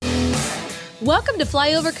Welcome to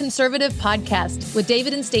Flyover Conservative Podcast with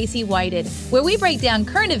David and Stacey Whited, where we break down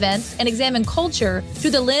current events and examine culture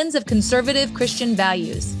through the lens of conservative Christian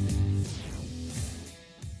values.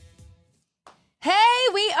 Hey,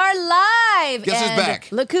 we are live. Guess who's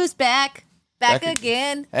back? Look who's back. Back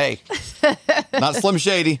again. Hey, not Slim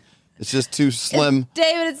Shady. It's just too slim. It's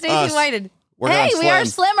David and Stacey Whited. Hey, we are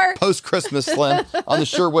slimmer. Post-Christmas Slim on the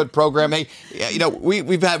Sherwood program. Hey, you know, we've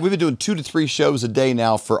been doing 2 to 3 shows a day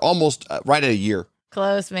now for almost right at a year.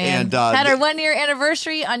 Close, man. And, had our 1-year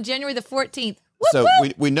anniversary on January the 14th. Whoop, so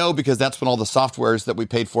whoop. we know because that's when all the softwares that we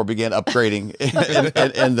paid for began upgrading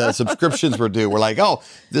and the subscriptions were due. We're like, oh,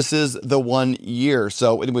 this is the 1 year.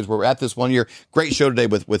 So anyways, we're at this 1 year. Great show today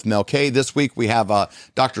with Mel K. This week we have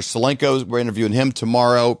Dr. Solenko. We're interviewing him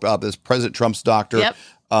tomorrow. This President Trump's doctor. Yep.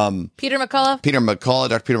 Peter McCullough.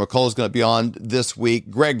 Dr. Peter McCullough is going to be on this week.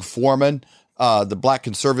 Greg Foreman, the Black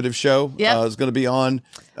Conservative Show, is going to be on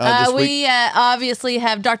this week. We obviously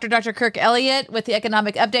have Dr. Kirk Elliott with the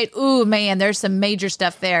economic update. Ooh, man, there's some major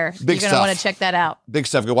stuff there. Big You're going to want to check that out. Big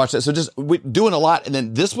stuff. Go watch that. So just doing a lot. And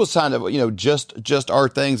then this was kind of, just our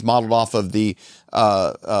things modeled off of the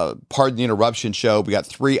Pardon the Interruption show. We got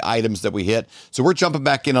 3 items that we hit. So we're jumping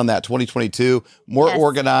back in on that 2022, more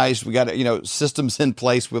organized. We got, systems in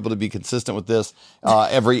place. We're able to be consistent with this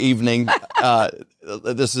every evening.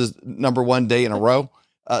 This is number 1 day in a row.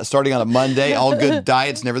 Starting on a Monday, all good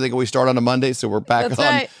diets and everything we start on a Monday. So we're back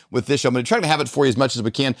with this show. I'm going to try to have it for you as much as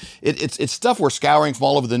we can. It's stuff we're scouring from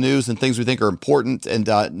all over the news and things we think are important and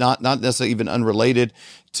not necessarily even unrelated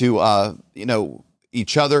to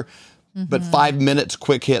each other, but 5 minutes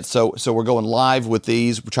quick hits. So we're going live with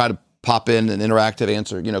these. We try to pop in and interactive,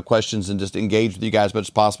 answer questions and just engage with you guys as much as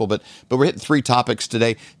possible. But we're hitting 3 topics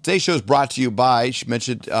today. Today's show is brought to you by, she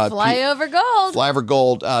mentioned Flyover Gold. Flyover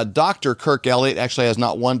Gold. Dr. Kirk Elliott actually has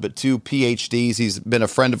not 1 but 2 PhDs. He's been a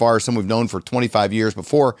friend of ours, someone we've known for 25 years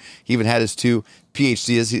before he even had his 2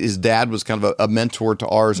 PhDs. His dad was kind of a mentor to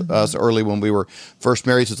us early when we were first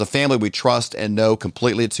married. So it's a family we trust and know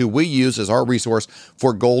completely. It's who we use as our resource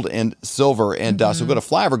for gold and silver. And so go to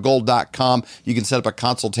flyovergold.com. You can set up a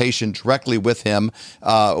consultation directly with him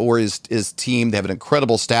or his team. They have an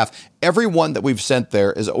incredible staff. Everyone that we've sent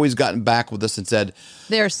there has always gotten back with us and said,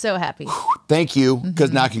 they're so happy. Thank you,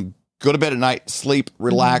 because now I can go to bed at night, sleep,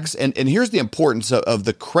 relax. And here's the importance of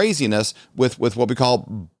the craziness with what we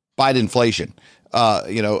call Bidenflation.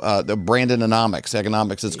 The Brandonomics,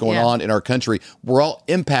 economics that's going on in our country. We're all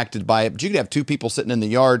impacted by it. But you could have 2 people sitting in the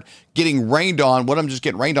yard getting rained on. One of them just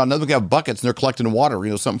getting rained on. Another one can have buckets and they're collecting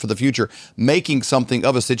water, something for the future, making something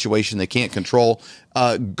of a situation they can't control.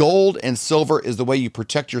 Gold and silver is the way you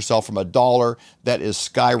protect yourself from a dollar that is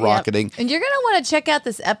skyrocketing. Yep. And you're going to want to check out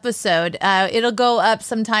this episode. It'll go up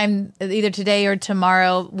sometime either today or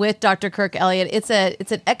tomorrow with Dr. Kirk Elliott. It's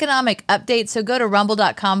an economic update. So go to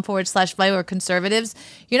rumble.com/Flyover Conservatives.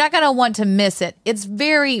 You're not going to want to miss it. It's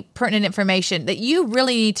very pertinent information that you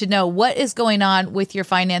really need to know what is going on with your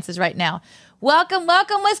finances right now. Welcome,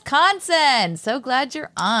 Wisconsin. So glad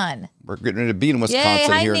you're on. We're getting ready to be in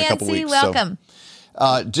Wisconsin here in a couple weeks. Welcome.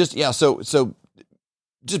 So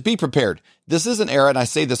just be prepared. This is an era, and I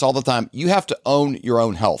say this all the time, you have to own your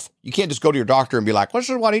own health. You can't just go to your doctor and be like, this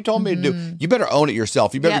is what he told me to do. You better own it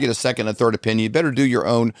yourself. You better get a second and third opinion. You better do your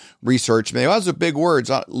own research. Man, those are big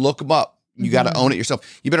words. Look them up. You got to own it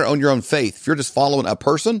yourself. You better own your own faith. If you're just following a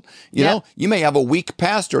person, you may have a weak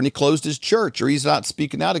pastor and he closed his church or he's not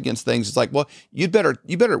speaking out against things. It's like, well, you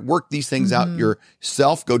better work these things out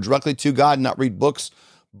yourself. Go directly to God and not read books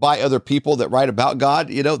by other people that write about God.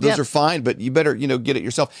 Those are fine, but you better, get it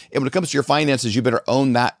yourself. And when it comes to your finances, you better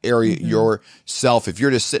own that area yourself. If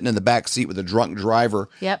you're just sitting in the back seat with a drunk driver,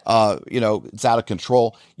 it's out of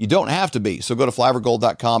control. You don't have to be. So go to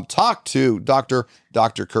flyovergold.com, talk to Dr.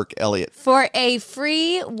 Kirk Elliott for a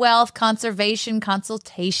free wealth conservation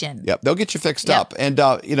consultation. Yep. They'll get you fixed up. And,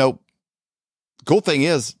 cool thing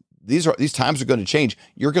is these times are going to change.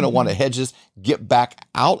 You're going to want to hedge this, get back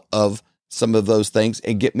out of some of those things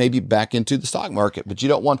and get maybe back into the stock market, but you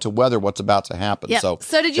don't want to weather what's about to happen. Yep.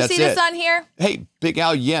 So did you see this on here? Hey, Big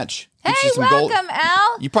Al Yench. Hey, welcome,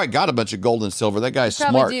 Al. You probably got a bunch of gold and silver. That guy's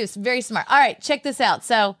smart. Probably do. Very smart. All right, check this out.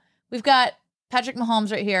 So we've got Patrick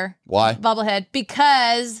Mahomes right here. Why? Bobblehead.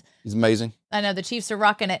 Because he's amazing. I know the Chiefs are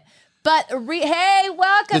rocking it. But, hey,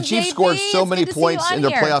 welcome, the Chiefs JB. scored so many points in their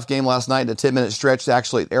playoff game last night in a 10-minute stretch.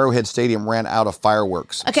 Actually, Arrowhead Stadium ran out of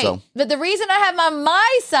fireworks. Okay, but the reason I have on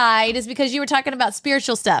my side is because you were talking about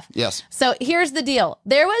spiritual stuff. Yes. So here's the deal.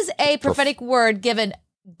 There was a prophetic word given,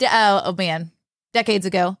 decades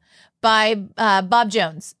ago by Bob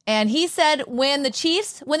Jones. And he said, when the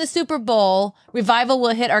Chiefs win the Super Bowl, revival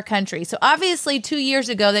will hit our country. So obviously 2 years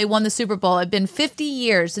ago, they won the Super Bowl. It's been 50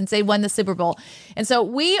 years since they won the Super Bowl. And so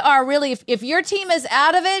we are really, if your team is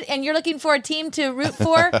out of it and you're looking for a team to root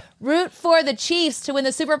for the Chiefs to win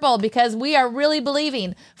the Super Bowl, because we are really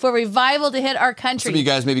believing for revival to hit our country. Some of you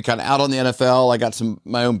guys maybe kind of out on the NFL. I got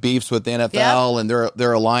my own beefs with the NFL and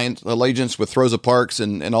their allegiance with Rosa Parks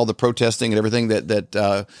and all the protesting and everything that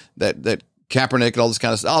Kaepernick and all this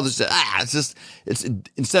kind of stuff. It's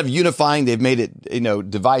instead of unifying, they've made it,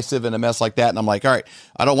 divisive and a mess like that. And I'm like, all right,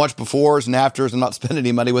 I don't watch befores and afters. I'm not spending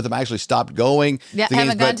any money with them. I actually stopped going. Yeah, I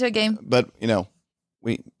haven't gone to a game. But,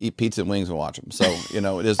 we eat pizza and wings and watch them. So,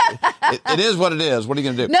 it is it is what it is. What are you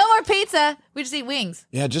going to do? No more pizza. We just eat wings.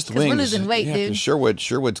 Yeah, just the wings. We're losing weight, dude.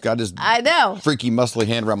 Sherwood's got his freaky muscly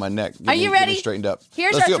hand around my neck. Are you ready? Straightened up.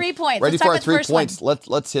 Here's our 3 points. Ready for our 3 points.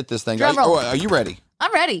 Let's hit this thing. Are you ready?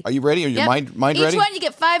 I'm ready. Are you ready? Are your mind ready? Each one, you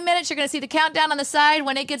get 5 minutes. You're going to see the countdown on the side.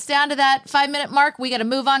 When it gets down to that 5-minute mark, we got to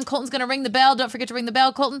move on. Colton's going to ring the bell. Don't forget to ring the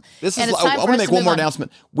bell, Colton. I want to make one more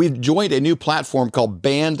announcement. We've joined a new platform called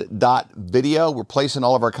Band.video. We're placing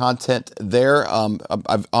all of our content there.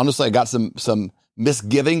 I've honestly got some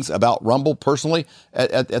misgivings about Rumble personally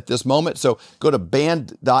at this moment. So go to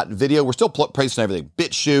Band.video. We're still placing everything.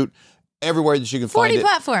 BitChute. Everywhere that you can find it. 40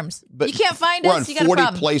 platforms. But you can't find us, you got a problem. We're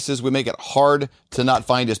on 40 places. We make it hard to not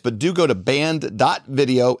find us. But do go to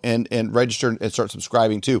band.video and register and start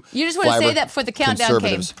subscribing to You just want to say that for the countdown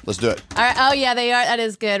came. Let's do it. All right. Oh, yeah, they are. That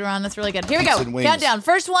is good, Ron. That's really good. Here we go. Countdown.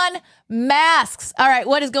 First one, masks. All right,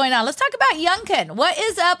 what is going on? Let's talk about Youngkin. What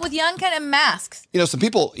is up with Youngkin and masks? Some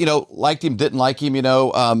people, liked him, didn't like him,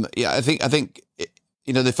 I think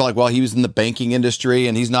they felt like, well, he was in the banking industry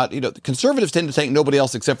and he's not, conservatives tend to think nobody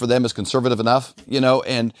else except for them is conservative enough,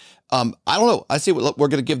 and I don't know. I say we're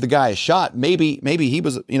going to give the guy a shot. Maybe he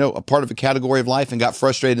was, a part of a category of life and got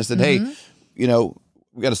frustrated and said, hey,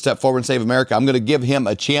 we got to step forward and save America. I'm going to give him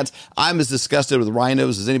a chance. I'm as disgusted with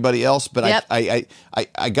rhinos as anybody else, but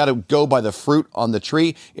I got to go by the fruit on the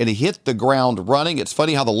tree. And he hit the ground running. It's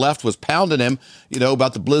funny how the left was pounding him,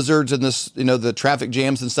 about the blizzards and this, the traffic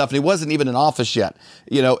jams and stuff. And he wasn't even in office yet.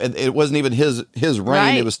 It wasn't even his reign.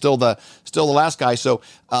 Right. It was still the last guy. So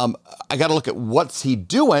I got to look at what's he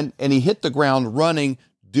doing. And he hit the ground running,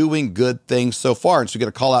 doing good things so far. And so you got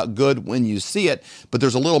to call out good when you see it, but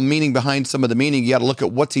there's a little meaning behind some of the meaning. You got to look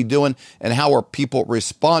at what's he doing and how are people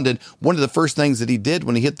responded. One of the first things that he did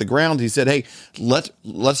when he hit the ground, he said, hey,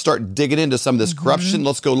 let's start digging into some of this corruption.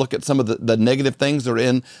 Let's go look at some of the negative things that are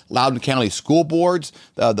in Loudoun County school boards,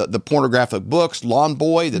 the pornographic books, Lawn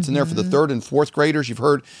Boy that's in there for the 3rd and 4th graders. You've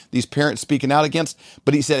heard these parents speaking out against,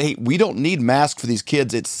 but he said, hey, we don't need masks for these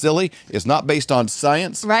kids. It's silly. It's not based on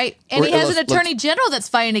science. Right. And he has an attorney general that's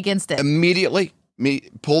fighting against it. Immediately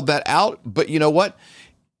pulled that out. But you know what?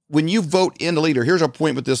 When you vote in a leader, here's our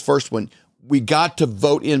point with this first one. We got to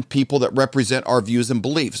vote in people that represent our views and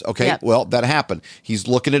beliefs. Okay. Yep. Well, that happened. He's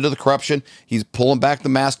looking into the corruption. He's pulling back the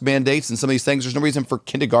mask mandates and some of these things. There's no reason for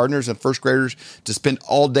kindergartners and first graders to spend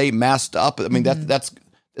all day masked up. I mean,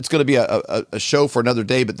 it's going to be a show for another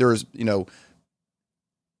day, but there's,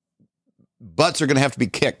 butts are going to have to be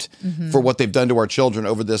kicked for what they've done to our children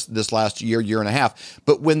over this last year and a half.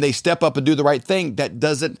 But when they step up and do the right thing, that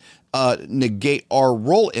doesn't negate our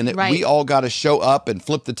role in it. Right. We all got to show up and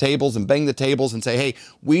flip the tables and bang the tables and say, hey,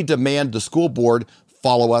 we demand the school board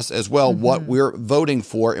follow us as well, what we're voting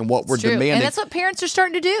for and what we're demanding. And that's what parents are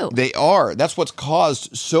starting to do. They are. That's what's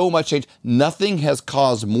caused so much change. Nothing has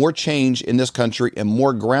caused more change in this country and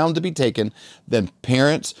more ground to be taken than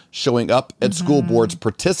parents showing up at school boards,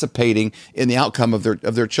 participating in the outcome of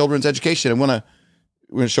their children's education. We're going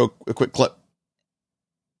to show a quick clip.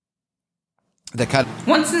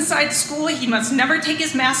 Once inside school, he must never take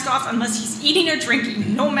his mask off unless he's eating or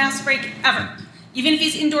drinking. No mask break ever. Even if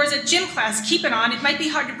he's indoors at gym class, keep it on. It might be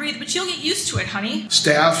hard to breathe, but you'll get used to it, honey.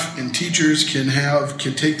 Staff and teachers can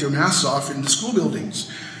take their masks off in the school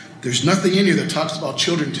buildings. There's nothing in here that talks about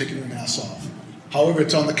children taking their masks off. However,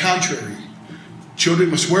 it's on the contrary.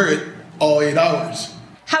 Children must wear it all 8 hours.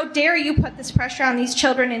 How dare you put this pressure on these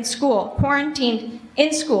children in school, quarantined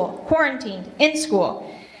in school, quarantined in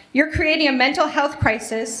school. You're creating a mental health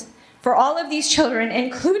crisis for all of these children,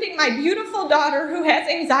 including my beautiful daughter who has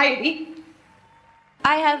anxiety.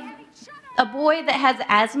 I have a boy that has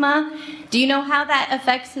asthma. Do you know how that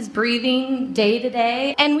affects his breathing day to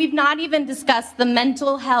day? And we've not even discussed the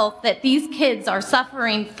mental health that these kids are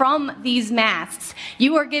suffering from these masks.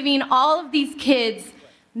 You are giving all of these kids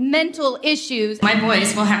mental issues. My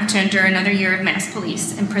boys will have to endure another year of mask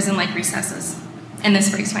police and prison-like recesses. And this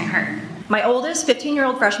breaks my heart. My oldest,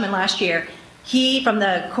 15-year-old freshman last year, He, from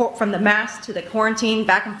the mask to the quarantine,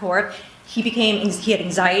 back and forth, he had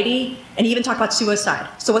anxiety, and he even talked about suicide.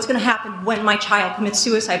 So what's going to happen when my child commits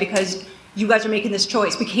suicide because you guys are making this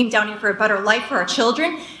choice? We came down here for a better life for our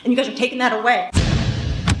children, and you guys are taking that away.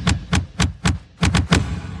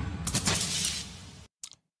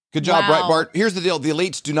 Good job, Wow. Breitbart. Here's the deal. The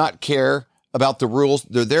elites do not care about the rules.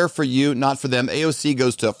 They're there for you, not for them. AOC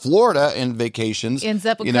goes to Florida in vacations. Ends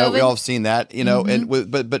up with we all COVID. have seen that, and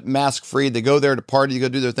but mask free. They go there to party, to go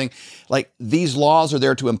do their thing. Like, these laws are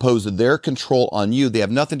there to impose their control on you. They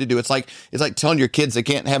have nothing to do. It's like telling your kids they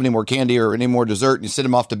can't have any more candy or any more dessert, and you send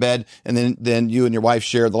them off to bed, and then you and your wife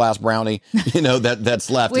share the last brownie, that's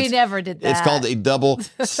left. We never did that. It's called a double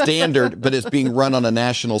standard, but it's being run on a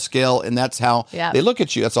national scale, and that's how Yeah. they look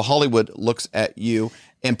at you. That's how Hollywood looks at you.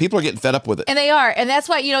 And people are getting fed up with it. And they are. And that's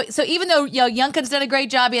why, so even though, Youngkin's done a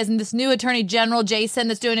great job, he has this new attorney general, Jason,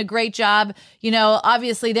 that's doing a great job,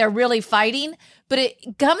 obviously they're really fighting, but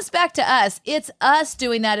it comes back to us. It's us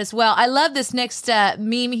doing that as well. I love this next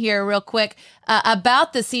meme here real quick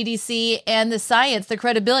about the CDC and the science, the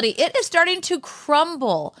credibility. It is starting to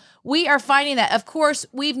crumble. We are finding that. Of course,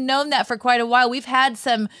 we've known that for quite a while. We've had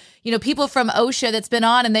some, people from OSHA that's been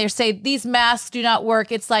on, and they say these masks do not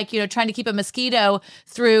work. It's like, trying to keep a mosquito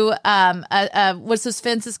through what's those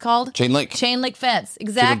fences called? Chain link. Chain link fence.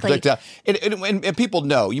 Exactly. And people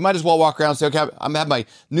know. You might as well walk around and say, okay, I'm have my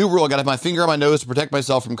new rule. I got to have my finger on my nose to protect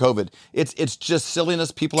myself from COVID. It's just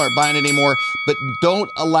silliness. People aren't buying it anymore. But don't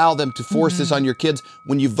allow them to force this on your kids.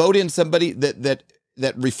 When you vote in somebody that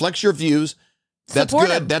reflects your views, that's Support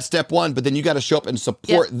good. them. That's step one. But then you got to show up and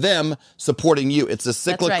support them supporting you. It's a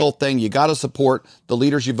cyclical thing. You got to support the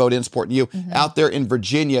leaders you vote in supporting you. Out there in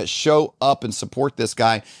Virginia, show up and support this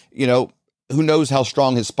guy. Who knows how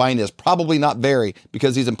strong his spine is? Probably not very,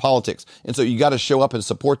 because he's in politics. And so you got to show up and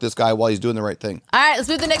support this guy while he's doing the right thing. All right, let's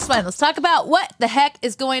move to the next one. Let's talk about what the heck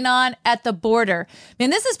is going on at the border. Man,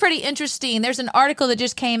 this is pretty interesting. There's an article that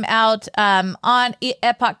just came out on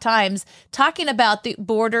Epoch Times talking about the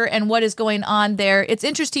border and what is going on there. It's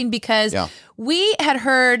interesting because we had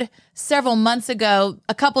heard several months ago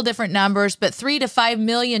a couple different numbers, but $3 to $5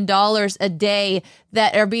 million a day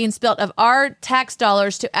that are being spent of our tax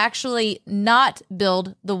dollars to actually not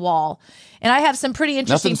build the wall. And I have some pretty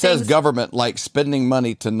interesting Nothing things. says government like spending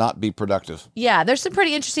money to not be productive. Yeah, there's some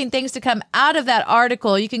pretty interesting things to come out of that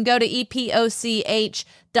article. You can go to epoch.com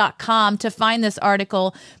to find this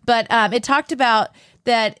article. But it talked about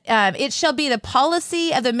that it shall be the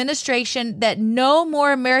policy of the administration that no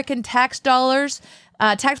more American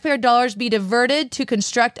taxpayer dollars be diverted to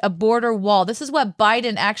construct a border wall. This is what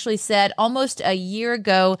Biden actually said almost a year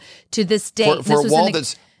ago to this date. For a wall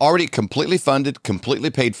that's already completely funded, completely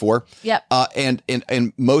paid for, Yep. and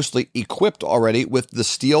mostly equipped already with the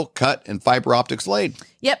steel cut and fiber optics laid.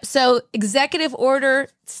 Yep. So executive order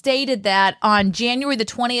stated that on January the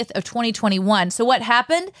 20th of 2021. So what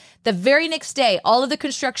happened? The very next day, all of the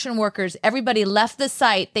construction workers, everybody left the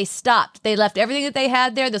site. They stopped. They left everything that they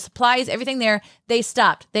had there, the supplies, everything there. They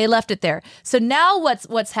stopped. They left it there. So now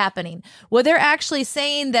what's happening? Well, they're actually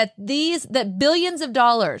saying that that billions of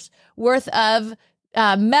dollars worth of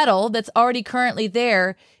metal that's already currently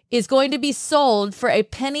there is going to be sold for a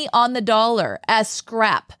penny on the dollar as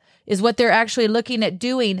scrap, is what they're actually looking at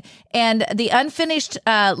doing. And the unfinished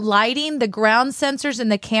lighting, the ground sensors and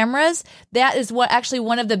the cameras, that is what actually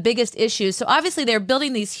one of the biggest issues. So obviously they're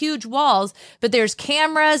building these huge walls, but there's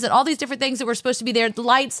cameras and all these different things that were supposed to be there, the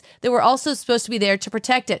lights that were also supposed to be there to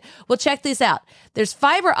protect it. Well, check this out. There's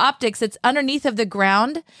fiber optics that's underneath of the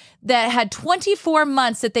ground that had 24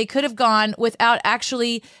 months that they could have gone without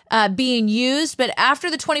actually being used. But after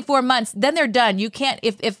the 24 months, then they're done. You can't,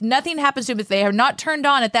 if nothing happens to them, if they are not turned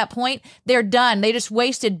on at that point, they're done. They just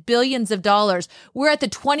wasted billions of dollars. We're at the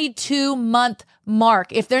 22-month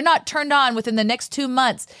mark. If they're not turned on within the next 2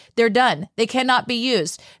 months, they're done. They cannot be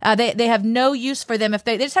used. They have no use for them. If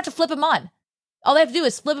they just have to flip them on. All they have to do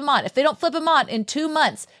is flip them on. If they don't flip them on in 2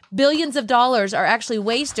 months, billions of dollars are actually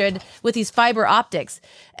wasted with these fiber optics.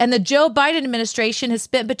 And the Joe Biden administration has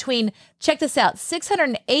spent between, check this out,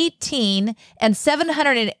 $618 and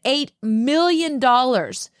 $708 million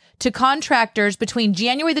to contractors between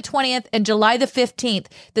January the 20th and July the 15th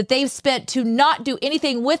that they've spent to not do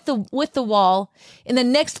anything with the wall. In the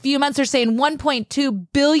next few months, they're saying 1.2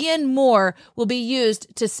 billion more will be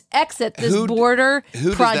used to exit this border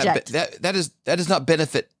project. That does not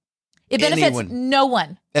benefit It benefits anyone. No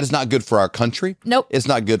one. That is not good for our country. Nope. It's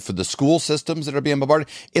not good for the school systems that are being bombarded.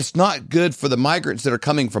 It's not good for the migrants that are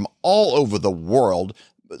coming from all over the world.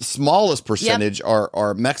 Smallest percentage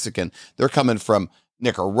are Mexican. They're coming from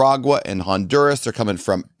Nicaragua and Honduras. They're coming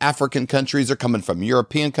from African countries. They're coming from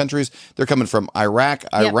European countries. They're coming from Iraq,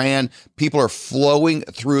 Iran. People are flowing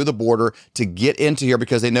through the border to get into here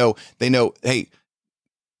because they know, hey,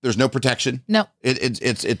 there's no protection. No,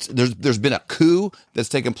 there's been a coup that's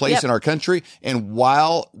taken place in our country, and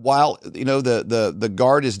while the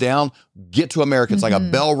guard is down, get to America. It's like a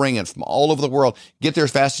bell ringing from all over the world. Get there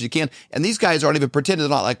as fast as you can. And these guys aren't even pretending.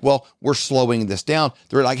 They're not like, well, we're slowing this down.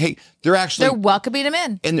 They're like, hey, they're welcoming them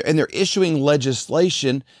in, and they're issuing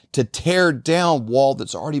legislation to tear down wall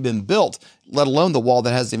that's already been built, let alone the wall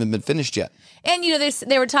that hasn't even been finished yet. And,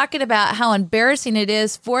 they were talking about how embarrassing it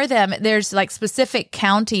is for them. There's like specific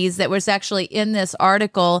counties that was actually in this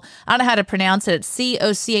article. I don't know how to pronounce it. It's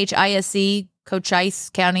Cochise,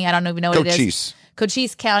 Cochise County. I don't even know what it is.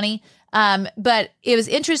 Cochise County. But it was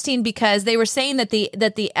interesting because they were saying that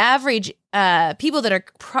the average people that are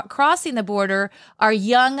crossing the border are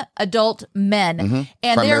young adult men,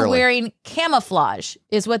 and they're wearing camouflage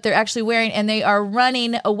is what they're actually wearing, and they are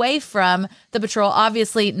running away from the patrol,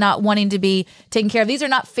 obviously not wanting to be taken care of. These are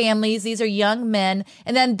not families. These are young men.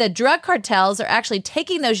 And then the drug cartels are actually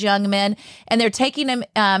taking those young men, and they're taking them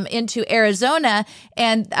into Arizona.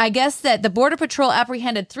 And I guess that the Border Patrol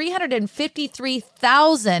apprehended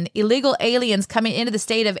 353,000 illegal aliens coming into the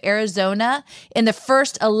state of Arizona in the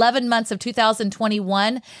first 11 months of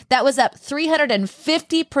 2021. That was up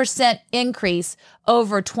 350% increase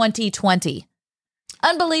over 2020.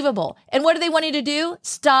 Unbelievable. And what do they want you to do?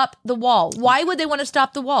 Stop the wall. Why would they want to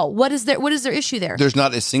stop the wall? What is their issue there? There's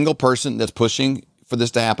not a single person that's pushing for this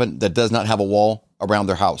to happen that does not have a wall around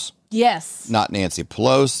their house. Yes. Not Nancy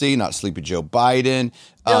Pelosi, not Sleepy Joe Biden.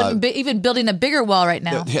 Even building a bigger wall right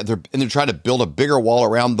now. They're trying to build a bigger wall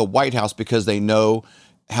around the White House because they know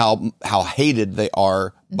how hated they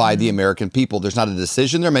are by the American people. There's not a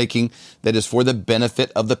decision they're making that is for the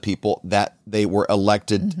benefit of the people that they were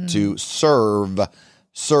elected to serve,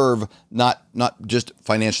 not just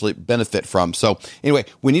financially benefit from. So anyway,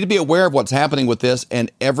 we need to be aware of what's happening with this. And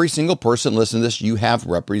every single person listening to this, you have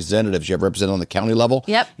representatives. You have representatives on the county level,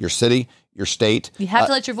 your city, your state. You have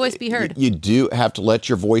to let your voice be heard. You do have to let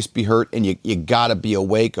your voice be heard, and you got to be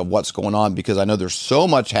awake of what's going on, because I know there's so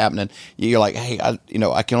much happening. You're like, hey,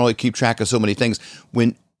 I can only keep track of so many things.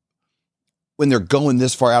 When they're going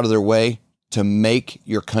this far out of their way to make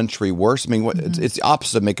your country worse. I mean, it's the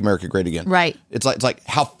opposite of make America great again. Right. It's like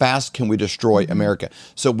how fast can we destroy America?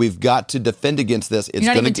 So we've got to defend against this. You're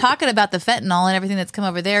not even talking about the fentanyl and everything that's come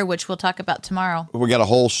over there, which we'll talk about tomorrow. We got a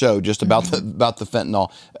whole show just about the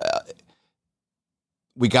fentanyl.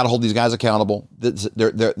 We got to hold these guys accountable.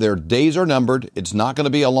 Their days are numbered. It's not going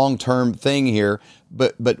to be a long-term thing here,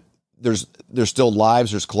 but there's still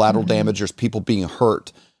lives. There's collateral damage. There's people being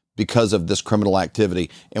hurt because of this criminal activity,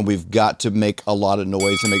 and we've got to make a lot of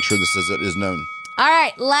noise and make sure this is known. All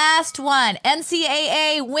right, last one.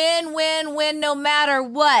 NCAA, win, no matter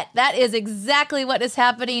what. That is exactly what is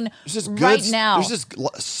happening right now. There's just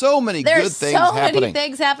so many good things happening. There's so many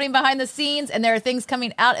things happening behind the scenes, and there are things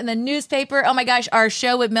coming out in the newspaper. Oh my gosh, our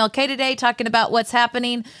show with Mel K today talking about what's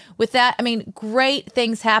happening with that. I mean, great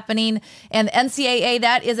things happening. And the NCAA,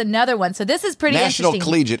 that is another one. So this is pretty National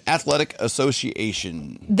interesting. Collegiate Athletic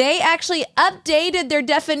Association. They actually updated their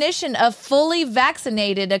definition of fully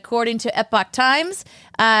vaccinated, according to Epoch Times.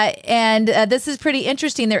 And this is pretty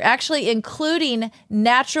interesting. They're actually including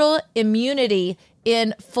natural immunity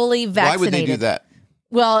in fully vaccinated. Why would they do that?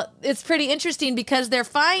 Well, it's pretty interesting because they're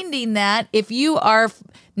finding that if you are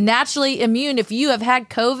naturally immune, if you have had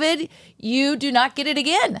COVID, you do not get it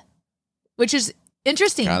again, which is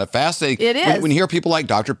interesting. Kind of fascinating. It is. When you hear people like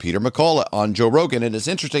Dr. Peter McCullough on Joe Rogan, and it's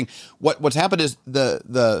interesting. What's happened is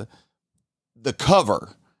the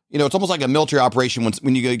cover. You know, it's almost like a military operation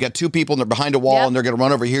when you get two people and they're behind a wall and they're going to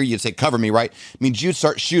run over here. You say, cover me, right? It means you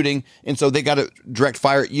start shooting. And so they got to direct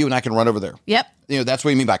fire at you and I can run over there. Yep. You know, that's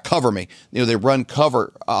what you mean by cover me. You know, they run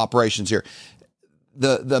cover operations here.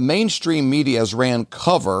 The mainstream media has ran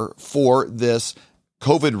cover for this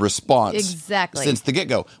COVID response. Exactly. Since the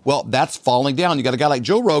get-go. Well, that's falling down. You got a guy like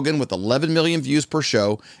Joe Rogan with 11 million views per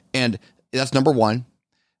show. And that's number one.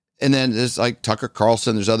 And then there's like Tucker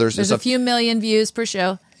Carlson. There's others. There's a few million views per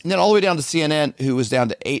show. And then all the way down to CNN, who was down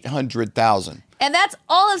to 800,000. And that's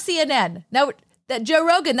all of CNN. No, that Joe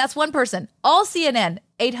Rogan, that's one person. All CNN,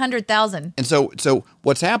 800,000. And so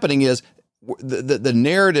what's happening is the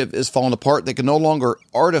narrative is falling apart. They can no longer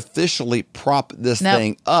artificially prop this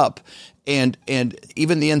thing up. And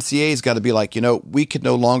even the NCAA's got to be like, we can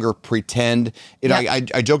no longer pretend. I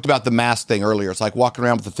joked about the mask thing earlier. It's like walking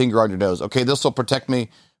around with a finger on your nose. Okay, this will protect me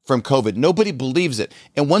from COVID. Nobody believes it.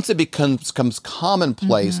 And once it becomes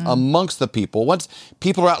commonplace amongst the people, once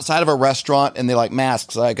people are outside of a restaurant and they like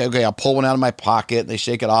masks, like, okay, I'll pull one out of my pocket and they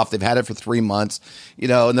shake it off. They've had it for 3 months, and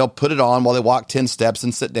they'll put it on while they walk 10 steps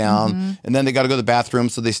and sit down. And then they got to go to the bathroom.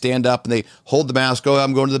 So they stand up and they hold the mask. Oh,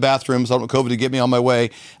 I'm going to the bathroom. So I don't want COVID to get me on my way.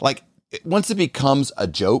 Like once it becomes a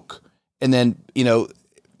joke and then,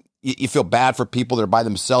 you feel bad for people that are by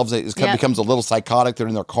themselves. It becomes a little psychotic. They're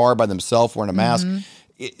in their car by themselves wearing a mask.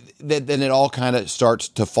 Then it all kind of starts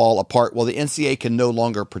to fall apart. Well, the NCAA can no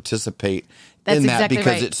longer participate in that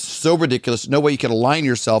because it's so ridiculous. No way you can align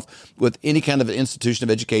yourself with any kind of institution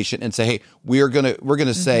of education and say, hey, we're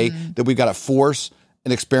gonna say that we've got to force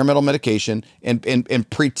an experimental medication and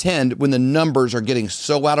pretend when the numbers are getting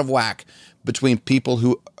so out of whack between people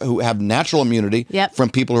who have natural immunity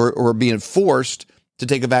from people who are being forced to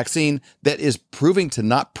take a vaccine that is proving to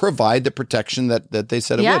not provide the protection that they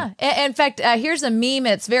said it would. In fact, here's a meme.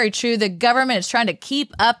 It's very true. The government is trying to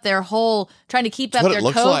keep up their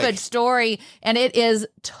COVID story, and it is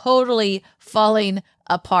totally falling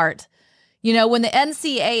apart. When the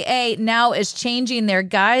NCAA now is changing their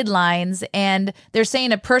guidelines and they're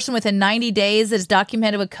saying a person within 90 days is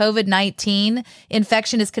documented with COVID-19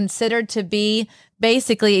 infection is considered to be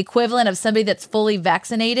basically equivalent of somebody that's fully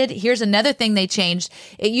vaccinated. Here's another thing they changed.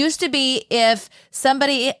 It used to be if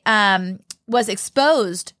somebody was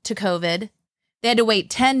exposed to COVID, they had to wait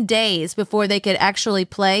 10 days before they could actually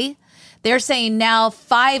play. They're saying now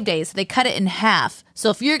 5 days. So they cut it in half.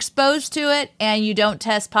 So if you're exposed to it and you don't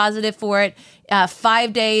test positive for it,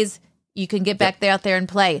 5 days, you can get back out there and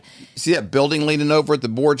play. See that building leaning over it? The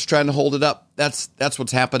board's trying to hold it up. That's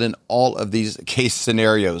what's happened in all of these case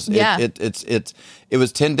scenarios. Yeah. It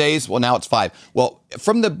was 10 days. Well, now it's 5. Well,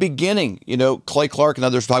 from the beginning, Clay Clark and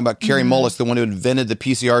others were talking about Kerry Mullis, the one who invented the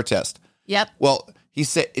PCR test. Yep. Well, he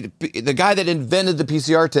said the guy that invented the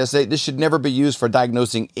PCR test said this should never be used for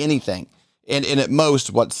diagnosing anything. And at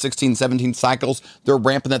most, 16, 17 cycles, they're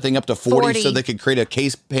ramping that thing up to 40 so they could create a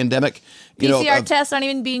case pandemic. PCR tests aren't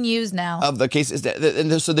even being used now. Of the cases.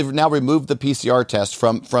 And so they've now removed the PCR test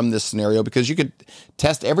from this scenario because you could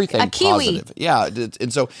test everything positive. Yeah.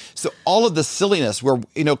 And so all of the silliness where,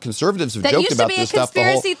 conservatives have joked about this stuff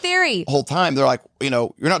the whole time. They're like,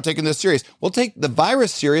 you're not taking this serious. We'll take the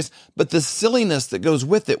virus serious, but the silliness that goes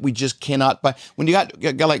with it, we just cannot buy. When you got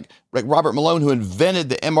a guy like Robert Malone, who invented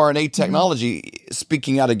the mRNA technology,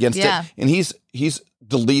 speaking out against it, and he's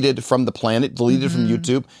deleted from the planet, deleted from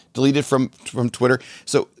YouTube, deleted from Twitter.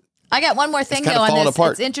 So I got one more thing though on this.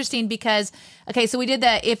 Apart. It's interesting because, so we did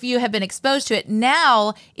that if you have been exposed to it.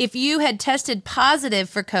 Now, if you had tested positive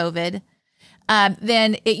for COVID,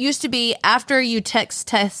 then it used to be after you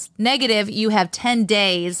test negative, you have 10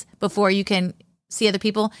 days before you can see other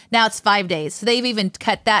people. Now it's 5 days. So they've even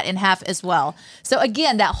cut that in half as well. So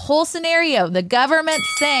again, that whole scenario, the government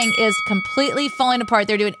saying is completely falling apart.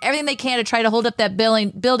 They're doing everything they can to try to hold up that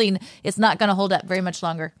building. It's not going to hold up very much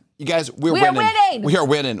longer. You guys, we're winning. We are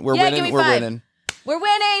winning. We're winning. We're winning. We're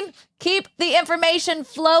winning. Keep the information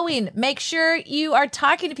flowing. Make sure you are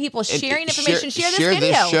talking to people, sharing information. Share this video. Share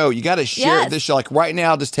this show. You got to share this show. Like right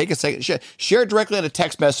now, just take a second. Share it directly in a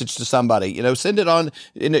text message to somebody. Send it on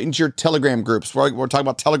into your Telegram groups. We're talking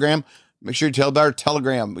about Telegram. Make sure you tell about our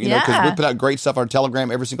Telegram, because we put out great stuff on our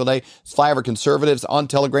Telegram every single day. It's Flyover Conservatives on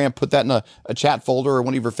Telegram. Put that in a chat folder or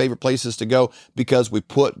one of your favorite places to go because we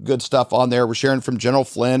put good stuff on there. We're sharing from General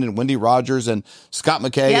Flynn and Wendy Rogers and Scott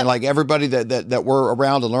McKay and like everybody that we're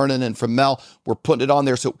around and learning, and from Mel, we're putting it on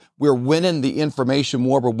there. So we're winning the information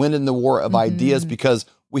war. We're winning the war of ideas because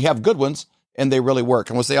we have good ones and they really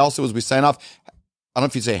work. And we'll say also as we sign off, I don't know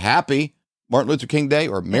if you say happy Martin Luther King Day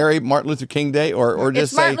or Merry Martin Luther King Day or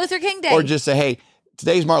just say Martin Luther King Day. Or just say, hey,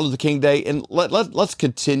 today's Martin Luther King Day, and let's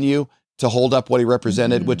continue to hold up what he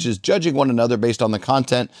represented, which is judging one another based on the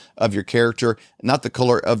content of your character, not the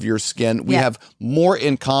color of your skin. We have more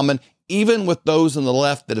in common, even with those on the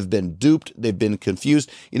left that have been duped, they've been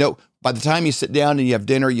confused. By the time you sit down and you have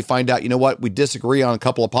dinner, you find out, we disagree on a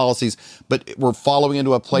couple of policies, but we're following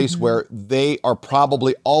into a place where they are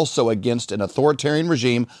probably also against an authoritarian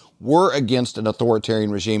regime. We're against an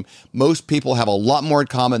authoritarian regime. Most people have a lot more in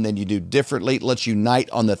common than you do differently. Let's unite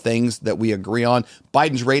on the things that we agree on.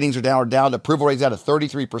 Biden's ratings are down. Approval rates down to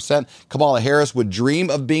 33%. Kamala Harris would dream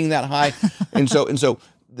of being that high. and so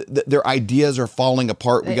their ideas are falling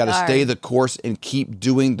apart. We got to stay the course and keep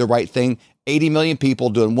doing the right thing 80 million people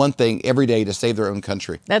doing one thing every day to save their own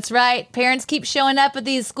country. That's right. Parents keep showing up at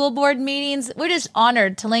these school board meetings. We're just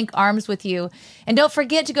honored to link arms with you. And don't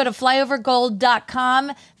forget to go to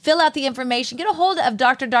flyovergold.com, fill out the information, get a hold of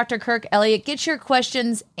Dr. Kirk Elliott, get your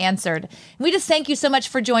questions answered. And we just thank you so much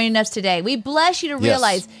for joining us today. We bless you to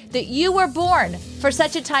realize that you were born for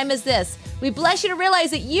such a time as this. We bless you to realize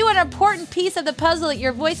that you are an important piece of the puzzle, that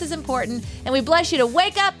your voice is important. And we bless you to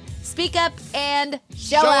wake up, speak up, and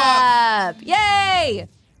show up. Yay!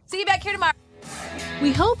 See you back here tomorrow.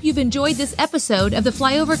 We hope you've enjoyed this episode of the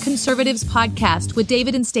Flyover Conservatives podcast with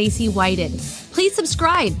David and Stacey Whited. Please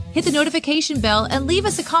subscribe, hit the notification bell, and leave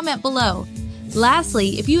us a comment below.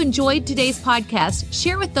 Lastly, if you enjoyed today's podcast,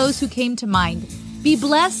 share with those who came to mind. Be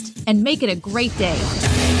blessed and make it a great day.